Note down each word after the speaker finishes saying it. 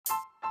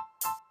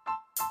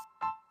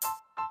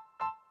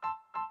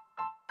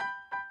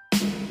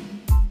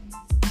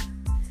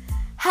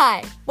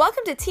Hi,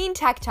 welcome to Teen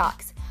Tech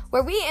Talks,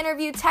 where we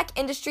interview tech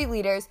industry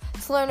leaders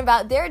to learn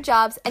about their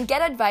jobs and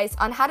get advice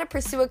on how to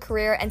pursue a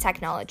career in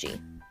technology.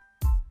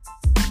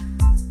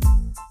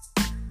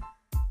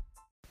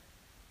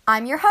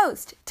 I'm your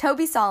host,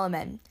 Toby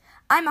Solomon.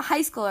 I'm a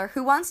high schooler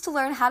who wants to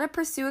learn how to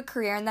pursue a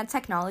career in the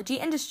technology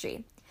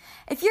industry.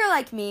 If you're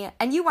like me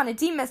and you want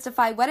to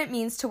demystify what it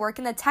means to work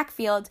in the tech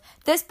field,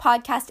 this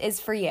podcast is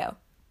for you.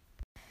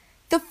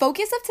 The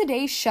focus of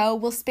today's show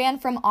will span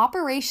from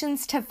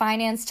operations to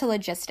finance to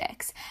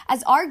logistics,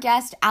 as our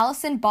guest,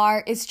 Allison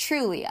Barr, is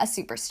truly a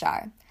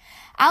superstar.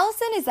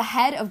 Allison is the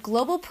head of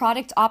global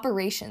product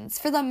operations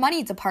for the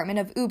money department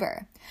of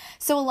Uber.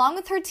 So along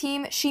with her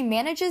team, she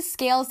manages,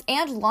 scales,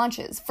 and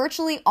launches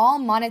virtually all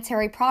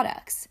monetary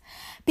products.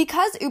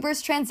 Because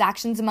Uber's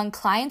transactions among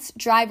clients,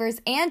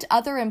 drivers, and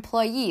other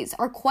employees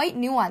are quite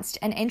nuanced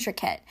and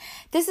intricate,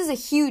 this is a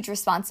huge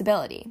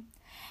responsibility.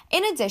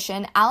 In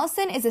addition,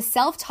 Allison is a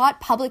self-taught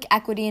public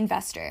equity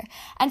investor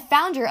and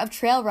founder of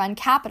Trail Run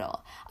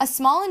Capital, a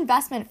small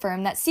investment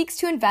firm that seeks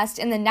to invest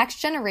in the next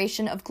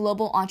generation of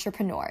global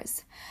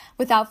entrepreneurs.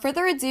 Without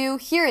further ado,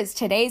 here is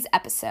today's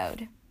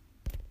episode.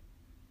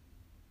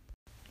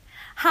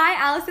 Hi,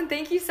 Allison.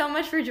 Thank you so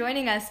much for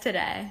joining us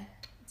today.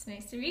 It's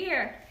nice to be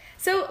here.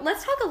 So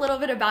let's talk a little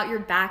bit about your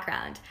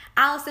background.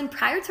 Allison,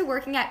 prior to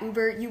working at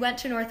Uber, you went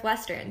to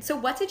Northwestern. So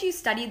what did you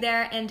study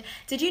there, and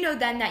did you know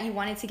then that you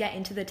wanted to get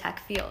into the tech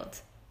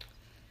field?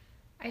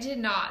 I did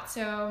not.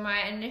 So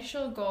my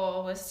initial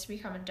goal was to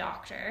become a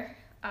doctor.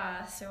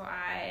 So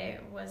I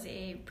was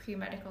a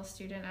pre-medical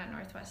student at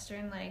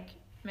Northwestern, like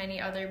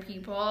many other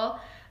people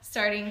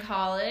starting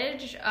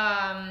college.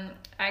 I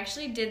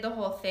actually did the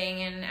whole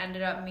thing and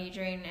ended up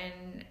majoring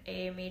in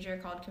a major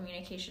called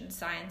communication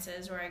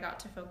sciences, where I got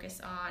to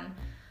focus on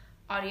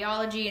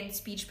audiology and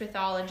speech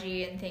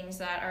pathology and things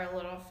that are a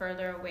little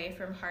further away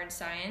from hard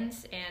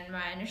science. And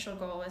my initial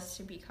goal was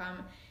to become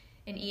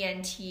an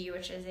ENT,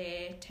 which is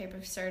a type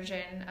of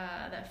surgeon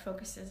that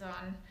focuses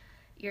on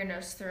ear,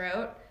 nose,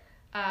 throat.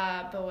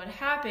 But what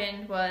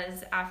happened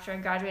was, after I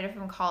graduated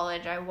from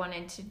college, I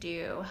wanted to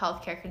do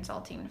healthcare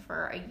consulting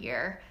for a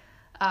year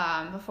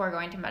before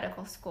going to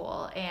medical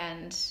school.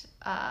 And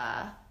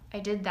I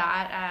did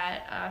that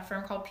at a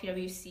firm called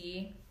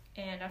PwC.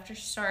 And after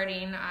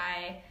starting,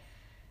 I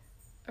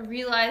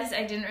realized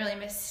I didn't really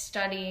miss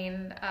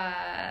studying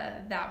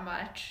that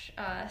much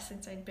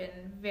since I'd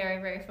been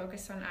very, very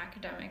focused on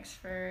academics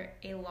for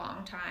a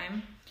long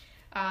time,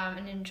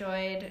 and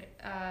enjoyed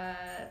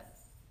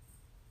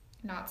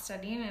not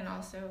studying and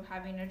also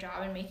having a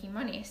job and making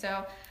money.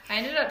 So I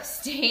ended up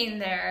staying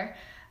there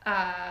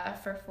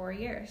for 4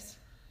 years.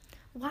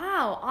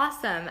 Wow,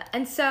 awesome.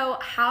 And so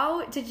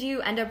how did you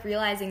end up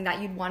realizing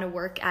that you'd want to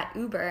work at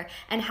Uber,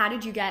 and how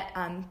did you get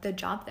the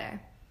job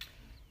there?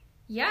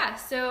 Yeah,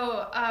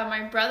 so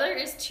my brother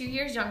is 2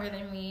 years younger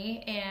than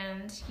me,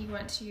 and he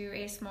went to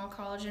a small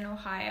college in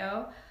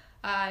Ohio,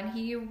 and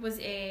he was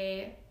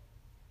a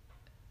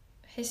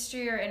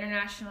history or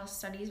international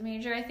studies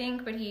major, I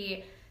think, but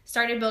he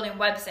started building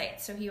websites,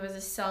 so he was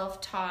a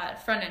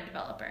self-taught front-end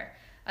developer.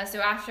 So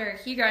after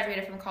he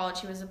graduated from college,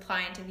 he was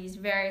applying to these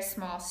very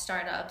small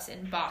startups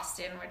in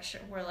Boston, which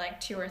were like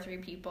 2 or 3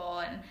 people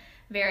and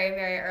very,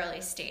 very early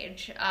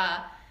stage.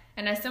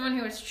 And as someone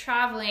who was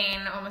traveling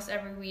almost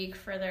every week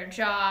for their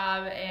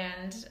job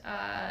and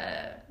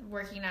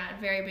working at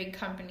very big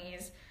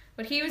companies,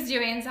 what he was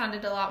doing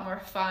sounded a lot more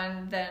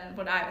fun than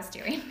what I was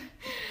doing.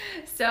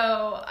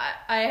 So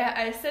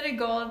I set a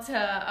goal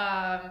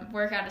to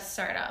work at a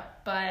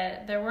startup,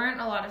 but there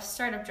weren't a lot of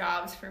startup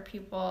jobs for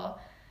people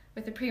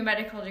with a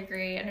pre-medical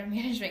degree and a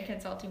management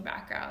consulting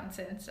background,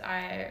 since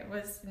I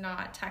was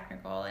not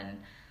technical and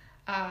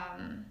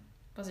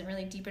wasn't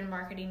really deep in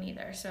marketing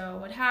either. So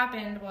what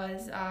happened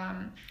was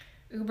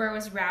Uber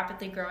was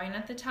rapidly growing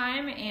at the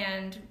time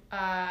and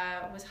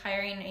was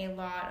hiring a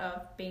lot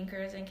of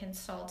bankers and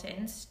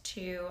consultants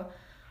to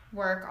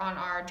work on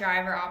our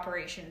driver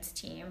operations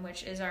team,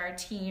 which is our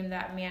team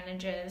that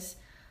manages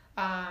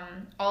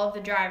all of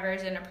the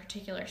drivers in a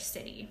particular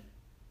city.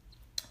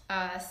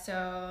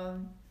 So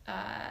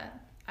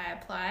I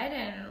applied,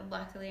 and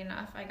luckily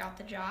enough, I got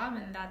the job,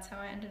 and that's how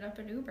I ended up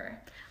at Uber.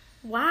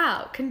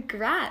 Wow,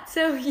 congrats.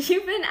 So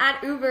you've been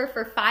at Uber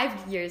for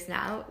 5 years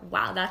now.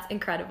 Wow, that's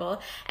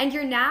incredible. And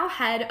you're now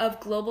head of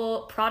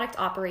global product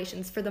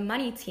operations for the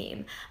money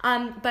team.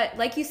 But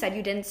like you said,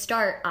 you didn't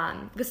start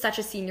with such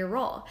a senior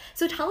role.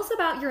 So tell us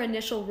about your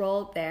initial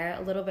role there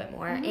a little bit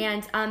more.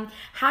 Mm-hmm. And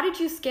how did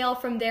you scale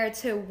from there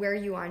to where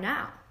you are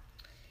now?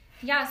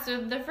 Yeah, so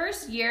the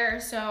first year or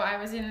so,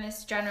 I was in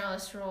this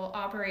generalist role,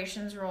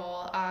 operations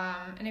role,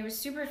 and it was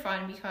super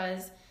fun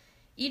because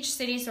each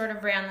city sort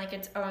of ran like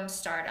its own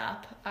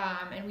startup,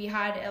 and we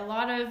had a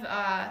lot of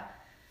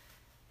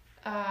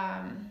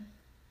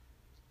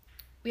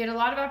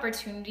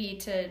opportunity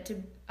to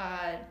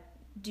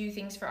do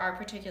things for our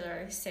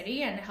particular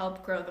city and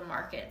help grow the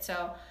market.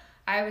 So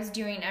I was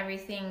doing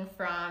everything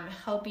from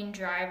helping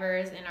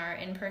drivers in our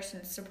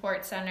in-person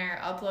support center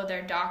upload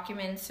their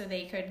documents so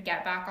they could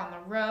get back on the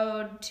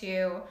road,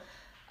 to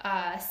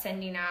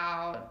sending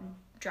out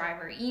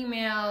driver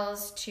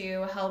emails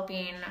to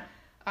helping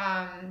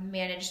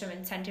manage some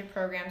incentive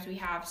programs we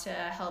have to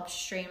help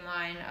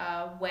streamline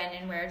when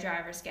and where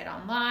drivers get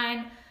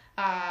online.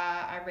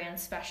 I ran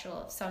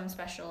some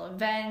special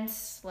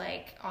events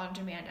like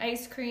on-demand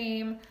ice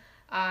cream.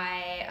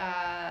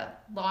 I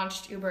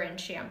launched Uber in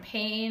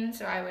Champaign,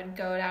 so I would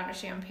go down to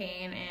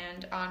Champaign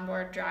and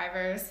onboard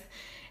drivers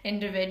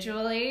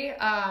individually.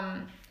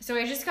 So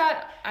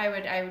I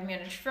would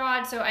manage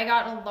fraud, so I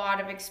got a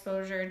lot of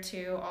exposure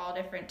to all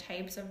different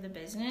types of the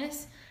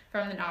business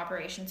from an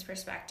operations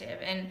perspective.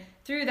 And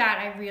through that,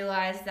 I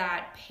realized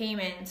that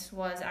payments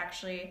was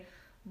actually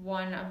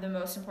one of the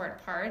most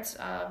important parts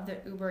of the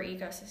Uber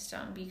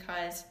ecosystem,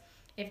 because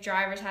if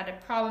drivers had a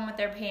problem with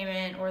their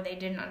payment or they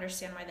didn't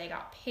understand why they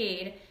got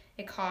paid,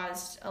 it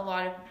caused a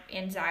lot of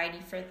anxiety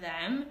for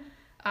them.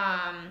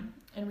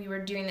 And we were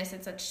doing this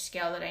at such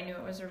scale that I knew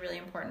it was a really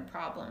important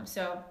problem.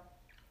 So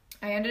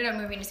I ended up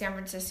moving to San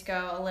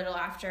Francisco a little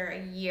after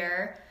a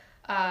year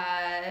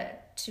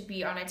to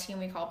be on a team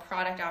we call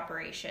product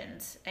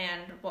operations.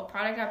 And what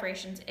product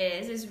operations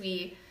is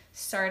we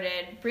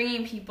started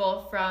bringing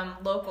people from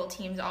local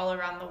teams all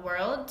around the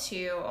world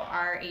to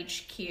our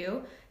HQ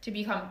to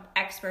become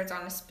experts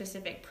on a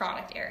specific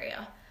product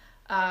area.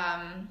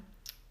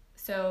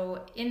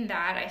 So in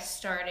that, I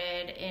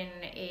started in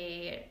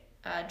a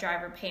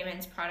driver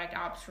payments product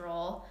ops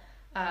role,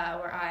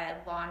 where I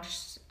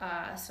launched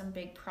some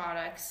big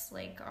products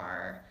like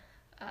our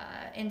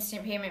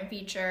instant payment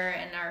feature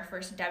and our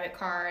first debit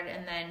card.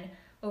 And then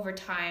over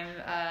time,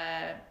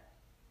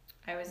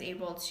 I was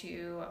able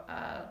to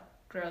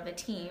grow the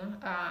team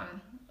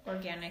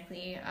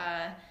organically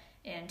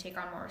and take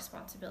on more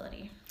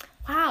responsibility.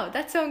 Wow,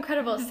 that's so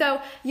incredible.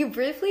 So you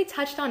briefly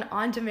touched on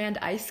on-demand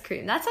ice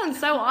cream. That sounds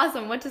so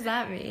awesome. What does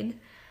that mean?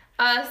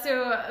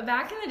 So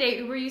back in the day,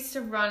 Uber used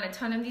to run a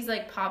ton of these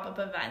like pop-up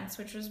events,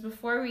 which was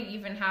before we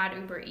even had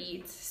Uber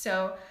Eats.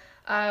 So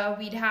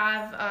we'd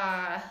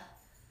have,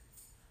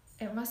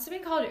 it must have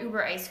been called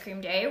Uber Ice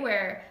Cream Day,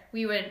 where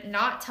we would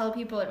not tell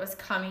people it was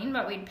coming,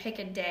 but we'd pick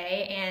a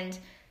day and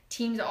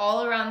teams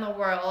all around the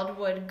world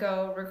would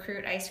go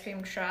recruit ice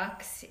cream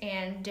trucks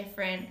and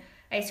different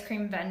ice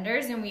cream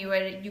vendors, and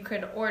you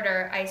could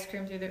order ice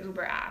cream through the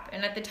Uber app.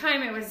 And at the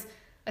time, it was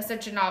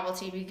such a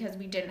novelty because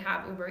we didn't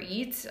have Uber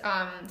Eats.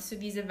 So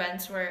these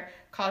events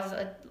caused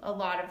a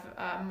lot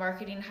of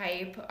marketing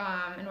hype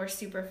and were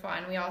super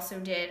fun. We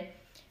also did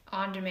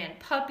on-demand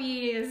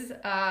puppies.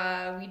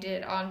 We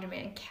did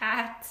on-demand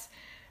cats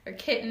or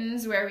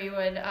kittens, where we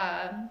would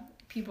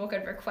people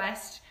could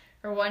request.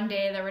 Or one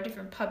day there were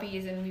different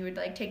puppies, and we would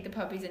like take the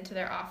puppies into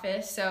their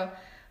office. So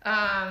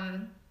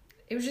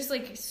it was just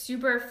like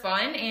super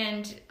fun,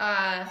 and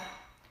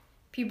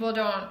people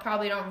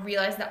probably don't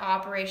realize the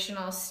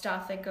operational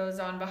stuff that goes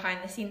on behind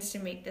the scenes to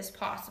make this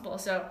possible.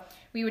 So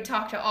we would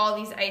talk to all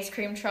these ice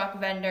cream truck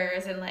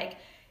vendors and like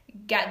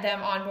get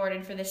them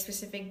onboarded for this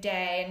specific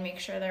day and make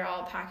sure they're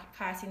all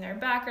passing their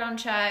background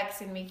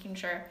checks and making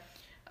sure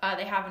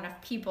they have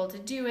enough people to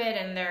do it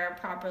and they're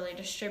properly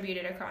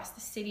distributed across the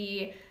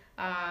city,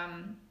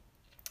 and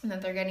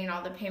that they're getting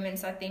all the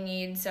payments that they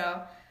need.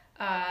 So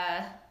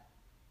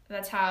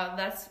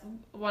that's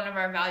one of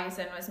our values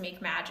then, was make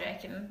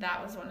magic, and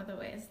that was one of the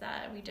ways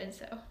that we did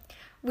so.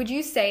 Would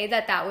you say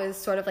that was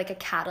sort of like a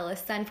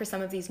catalyst then for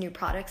some of these new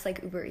products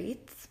like Uber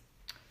Eats?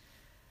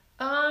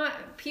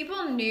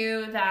 People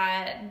knew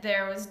that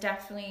there was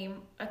definitely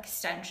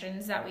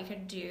extensions that we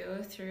could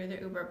do through the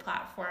Uber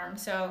platform.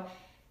 So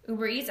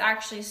Uber Eats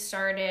actually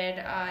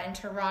started in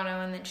Toronto,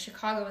 and then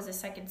Chicago was the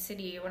second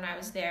city when I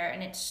was there,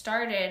 and it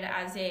started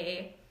as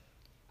a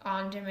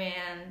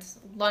on-demand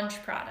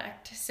lunch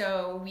product.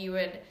 So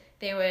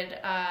they would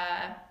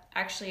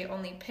actually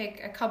only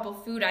pick a couple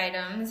food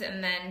items,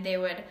 and then they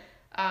would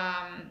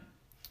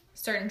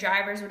certain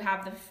drivers would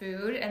have the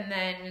food, and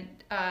then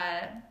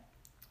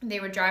they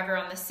would drive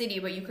around the city,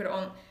 but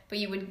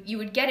you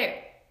would get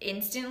it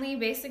instantly,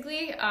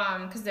 basically,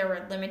 because there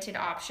were limited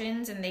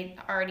options and they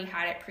already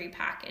had it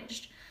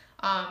prepackaged.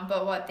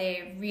 But what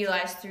they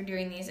realized through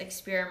doing these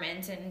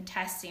experiments and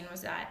testing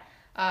was that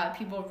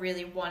people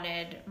really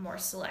wanted more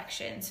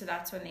selection. So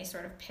that's when they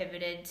sort of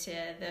pivoted to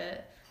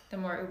the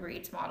more Uber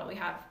Eats model we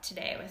have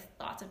today with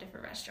lots of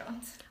different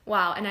restaurants.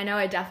 Wow, and I know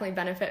I definitely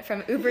benefit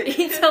from Uber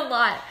Eats a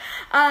lot.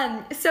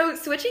 So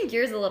switching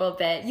gears a little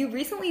bit, you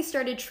recently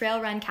started Trail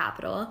Run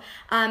Capital,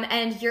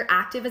 and you're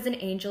active as an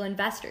angel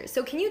investor.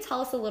 So can you tell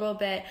us a little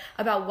bit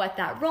about what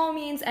that role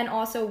means and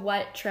also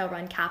what Trail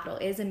Run Capital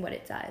is and what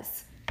it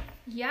does?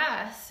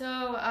 Yeah,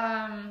 so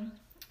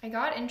I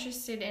got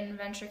interested in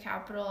venture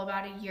capital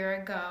about a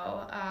year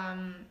ago,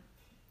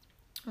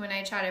 when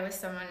I chatted with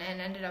someone and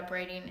ended up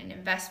writing an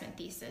investment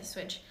thesis,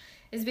 which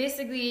is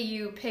basically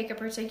you pick a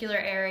particular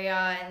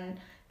area and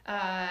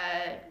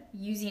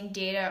using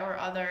data or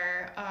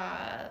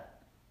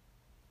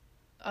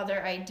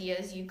other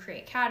ideas, you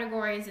create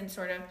categories and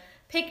sort of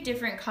pick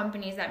different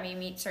companies that may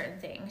meet certain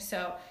things.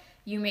 So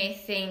you may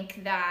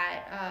think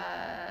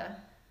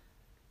that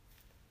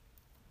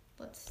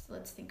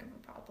let's think of a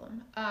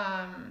problem.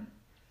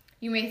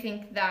 you may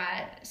think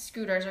that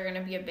scooters are going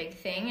to be a big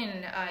thing,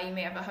 and you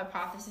may have a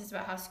hypothesis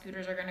about how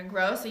scooters are going to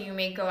grow. So you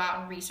may go out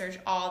and research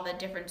all the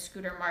different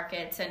scooter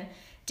markets and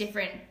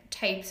different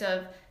types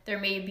of, there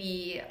may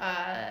be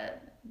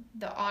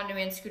the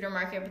on-demand scooter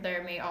market, but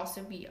there may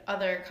also be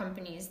other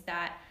companies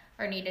that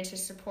are needed to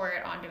support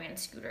on-demand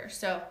scooters.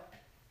 So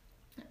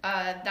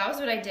that was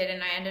what I did,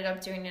 and I ended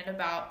up doing it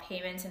about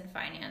payments and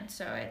finance.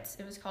 So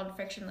it was called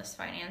Frictionless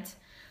Finance.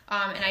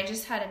 And I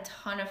just had a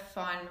ton of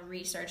fun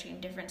researching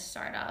different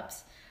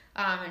startups,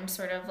 and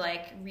sort of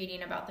like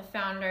reading about the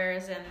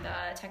founders and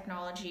the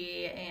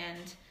technology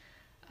and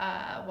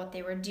what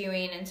they were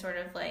doing, and sort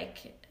of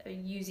like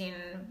using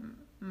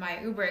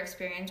my Uber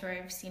experience where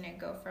I've seen it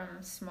go from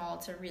small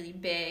to really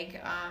big,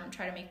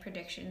 try to make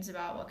predictions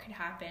about what could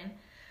happen.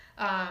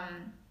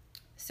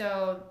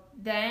 So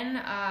then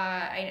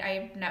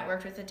I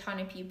networked with a ton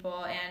of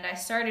people, and I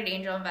started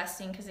angel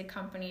investing because a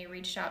company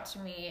reached out to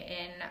me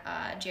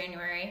in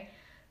January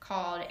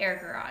called Air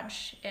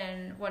Garage.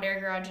 And what Air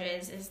Garage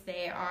is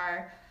they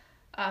are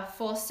a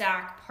full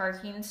stack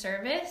parking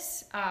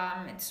service.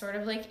 It's sort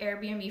of like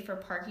Airbnb for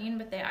parking,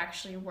 but they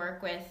actually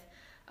work with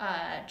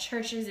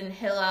churches and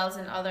Hillels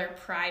and other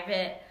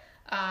private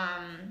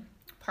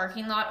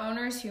parking lot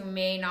owners who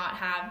may not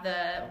have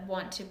the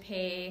want to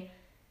pay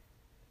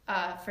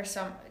for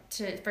someone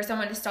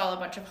to install a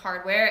bunch of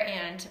hardware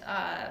and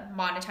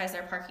monetize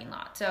their parking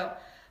lot. So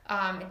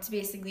it's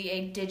basically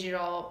a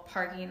digital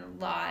parking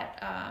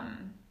lot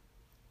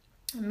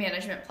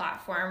management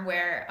platform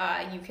where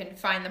you can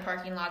find the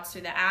parking lots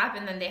through the app,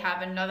 and then they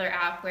have another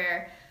app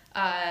where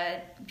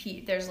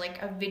there's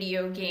like a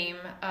video game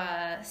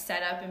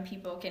set up, and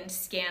people can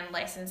scan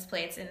license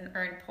plates and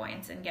earn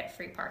points and get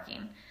free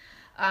parking.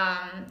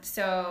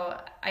 So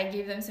I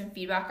gave them some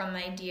feedback on the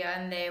idea,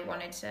 and they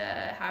wanted to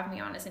have me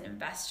on as an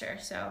investor.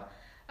 So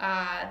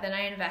then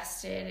I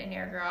invested in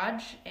Air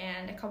Garage,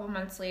 and a couple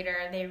months later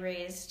they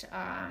raised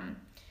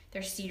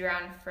their seed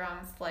round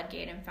from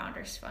Floodgate and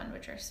Founders Fund,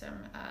 which are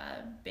some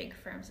big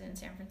firms in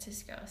San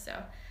Francisco.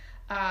 So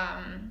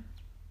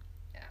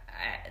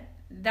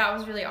that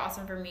was really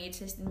awesome for me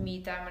to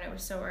meet them when it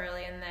was so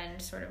early, and then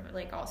sort of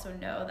like also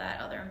know that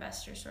other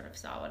investors sort of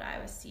saw what I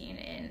was seeing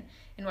in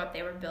what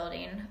they were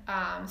building.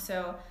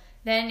 So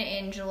then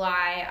in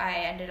July,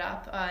 I ended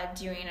up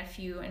doing a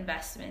few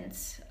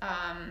investments,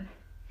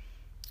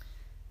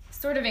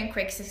 sort of in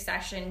quick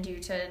succession due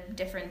to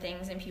different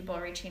things and people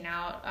reaching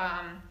out.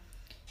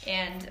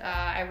 And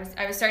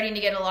I was starting to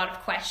get a lot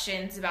of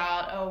questions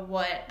about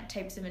what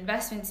types of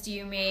investments do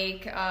you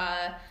make,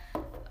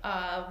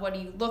 what do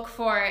you look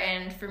for,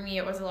 and for me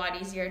it was a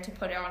lot easier to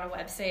put it on a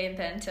website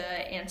than to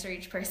answer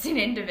each person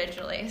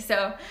individually.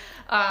 So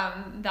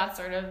that's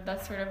sort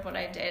of what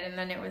I did, and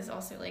then it was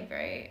also like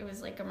it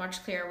was like a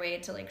much clearer way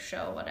to like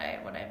show what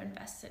I've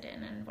invested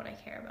in and what I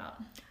care about.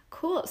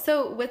 Cool.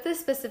 So with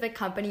this specific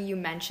company, you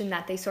mentioned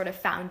that they sort of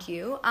found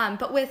you,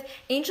 but with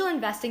angel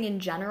investing in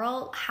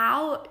general,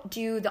 how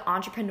do the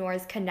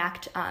entrepreneurs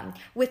connect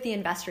with the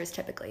investors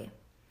typically?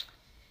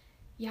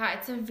 Yeah,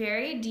 it's a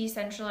very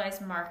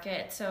decentralized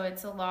market, so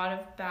it's a lot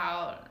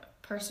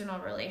about personal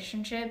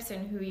relationships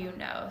and who you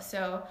know.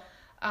 So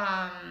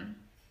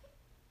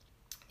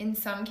in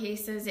some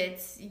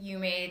cases, you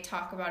may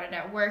talk about it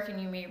at work,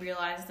 and you may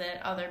realize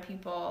that other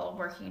people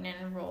working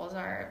in roles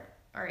are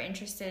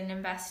interested in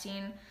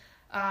investing.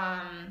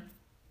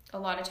 A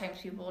lot of times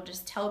people will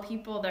just tell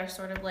people they're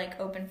sort of like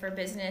open for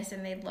business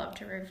and they'd love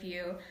to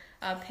review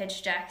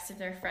pitch decks if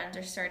their friends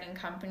are starting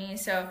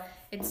companies. So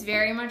it's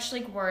very much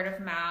like word of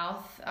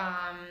mouth,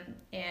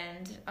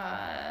 and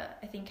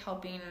I think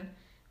helping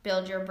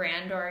build your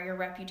brand or your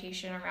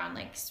reputation around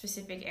like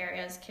specific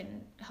areas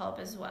can help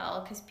as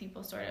well, because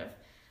people sort of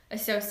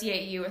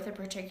associate you with a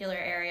particular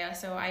area.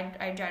 So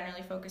I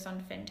generally focus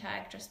on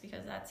fintech just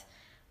because that's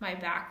my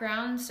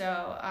background.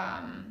 So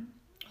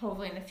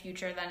hopefully in the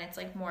future then it's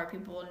like more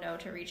people will know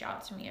to reach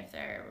out to me if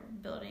they're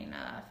building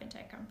a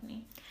fintech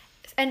company.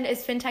 And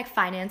is fintech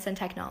finance and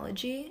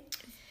technology?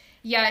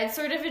 Yeah, it's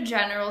sort of a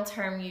general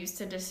term used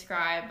to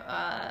describe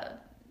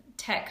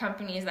tech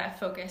companies that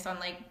focus on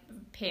like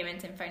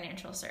payments and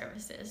financial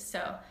services.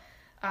 So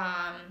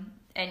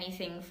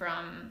anything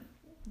from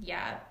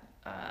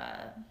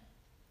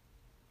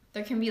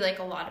there can be like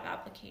a lot of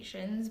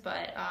applications,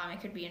 but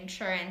it could be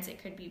insurance,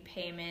 it could be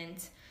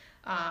payments.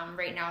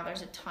 Right now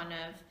there's a ton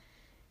of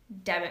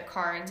debit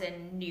cards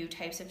and new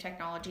types of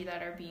technology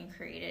that are being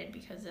created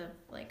because of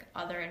like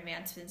other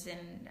advancements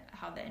in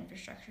how the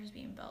infrastructure is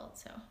being built.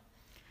 So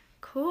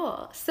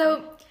cool.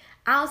 So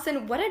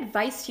Allison, what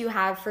advice do you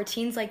have for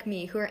teens like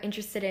me who are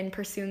interested in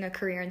pursuing a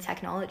career in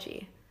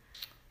technology?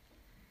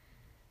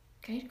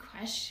 Good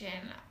question.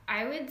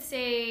 I would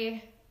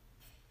say,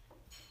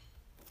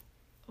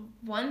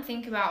 one,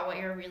 think about what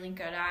you're really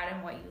good at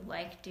and what you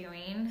like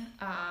doing,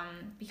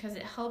 because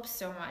it helps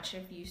so much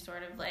if you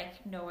sort of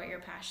like know what you're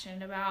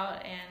passionate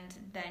about, and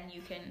then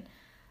you can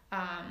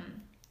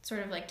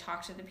sort of like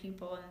talk to the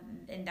people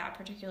in that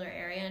particular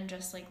area and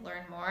just like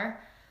learn more.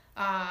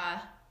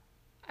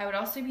 I I would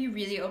also be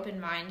really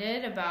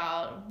open-minded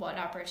about what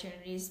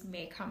opportunities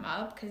may come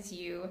up, because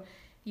you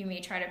may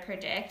try to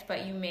predict,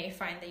 but you may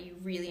find that you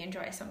really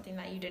enjoy something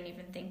that you didn't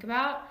even think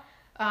about.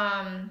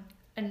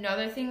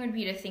 Another thing would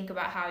be to think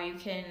about how you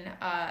can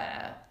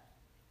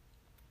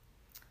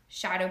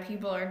shadow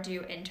people or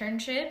do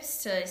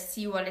internships to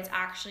see what it's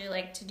actually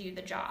like to do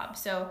the job.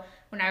 So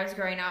when I was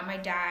growing up, my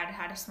dad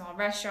had a small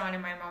restaurant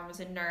and my mom was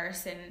a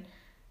nurse, and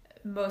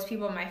most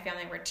people in my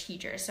family were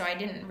teachers. So I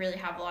didn't really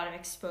have a lot of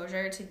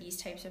exposure to these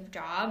types of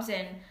jobs,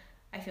 and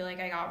I feel like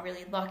I got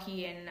really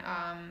lucky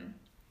and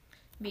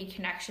made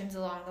connections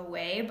along the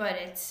way, but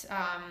it's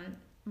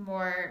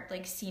more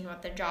like seeing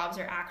what the jobs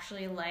are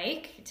actually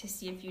like to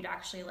see if you'd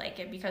actually like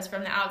it, because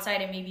from the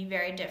outside it may be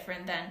very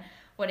different than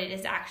what it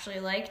is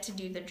actually like to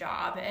do the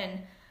job.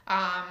 And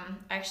I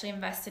actually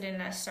invested in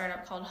a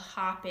startup called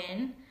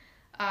Hopin,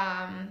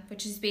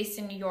 which is based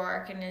in New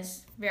York and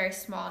is very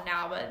small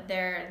now, but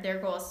their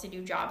goal is to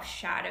do job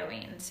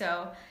shadowing,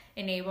 so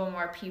enable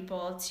more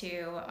people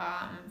to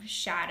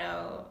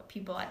shadow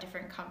people at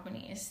different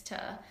companies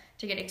to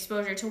get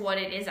exposure to what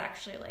it is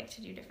actually like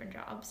to do different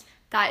jobs.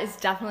 That is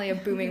definitely a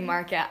booming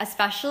market,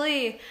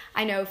 especially,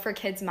 I know, for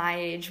kids my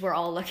age, we're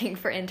all looking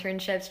for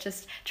internships,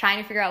 just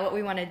trying to figure out what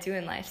we want to do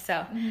in life.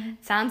 So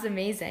sounds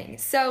amazing.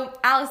 So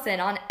Allison,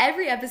 on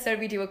every episode,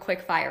 we do a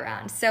quick fire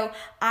round. So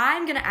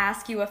I'm going to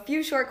ask you a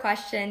few short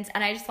questions,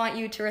 and I just want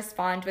you to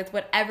respond with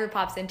whatever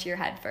pops into your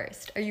head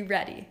first. Are you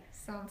ready?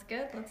 Sounds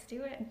good. Let's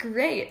do it.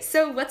 Great.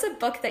 So what's a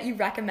book that you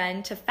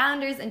recommend to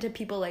founders and to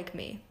people like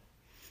me?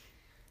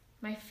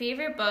 My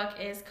favorite book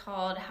is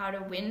called How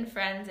to Win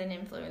Friends and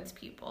Influence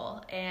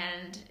People,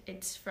 and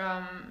it's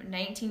from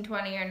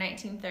 1920 or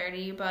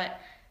 1930, but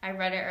I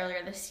read it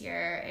earlier this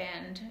year,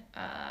 and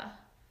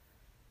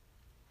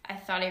I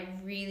thought it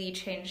really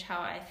changed how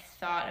I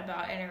thought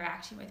about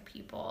interacting with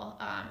people,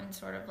 and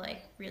sort of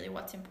like really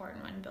what's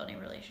important when building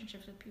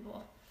relationships with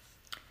people.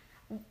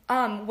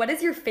 What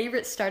is your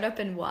favorite startup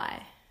and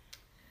why?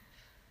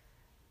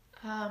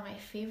 My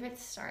favorite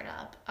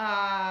startup.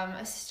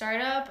 A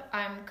startup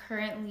I'm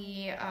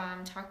currently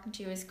talking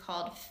to is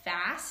called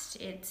Fast.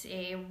 It's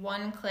a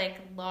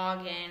one-click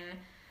login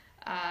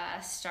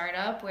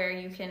startup where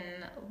you can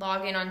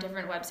log in on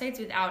different websites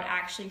without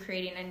actually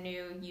creating a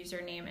new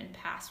username and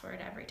password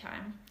every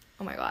time.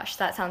 Oh my gosh,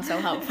 that sounds so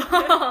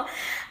helpful.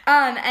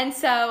 And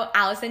so,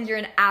 Allison, you're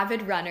an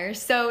avid runner.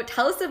 So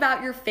tell us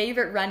about your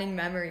favorite running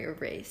memory or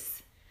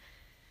race.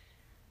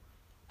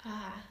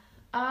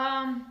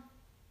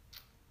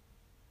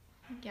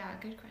 Yeah,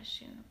 good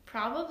question.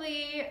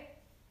 Probably,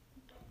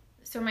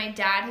 so my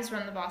dad has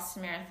run the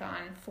Boston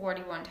Marathon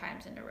 41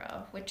 times in a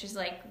row, which is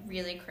like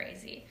really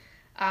crazy.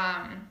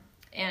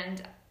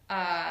 And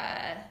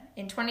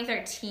in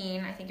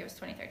 2013, I think it was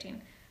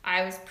 2013,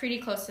 I was pretty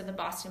close to the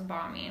Boston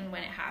bombing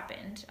when it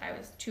happened. I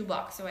was 2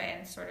 blocks away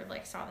and sort of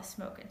like saw the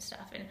smoke and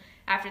stuff. And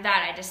after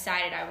that, I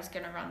decided I was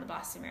going to run the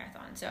Boston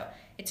Marathon. So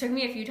it took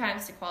me a few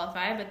times to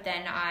qualify, but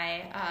then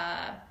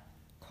I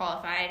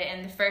qualified,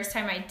 and the first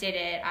time I did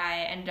it,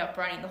 I ended up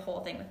running the whole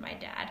thing with my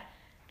dad.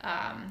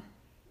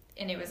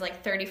 And it was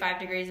like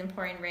 35 degrees and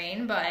pouring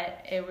rain,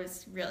 but it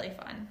was really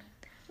fun.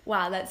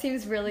 Wow, that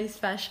seems really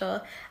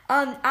special.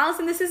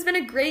 Allison, this has been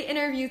a great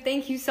interview.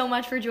 Thank you so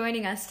much for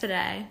joining us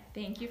today.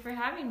 Thank you for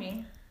having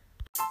me.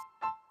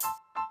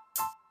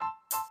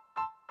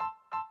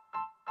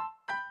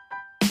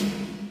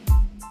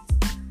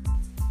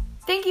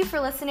 Thank you for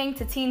listening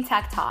to Teen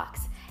Tech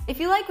Talks. If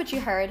you like what you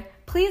heard,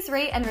 please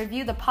rate and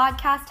review the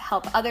podcast to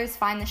help others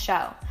find the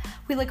show.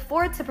 We look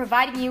forward to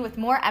providing you with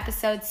more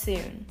episodes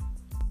soon.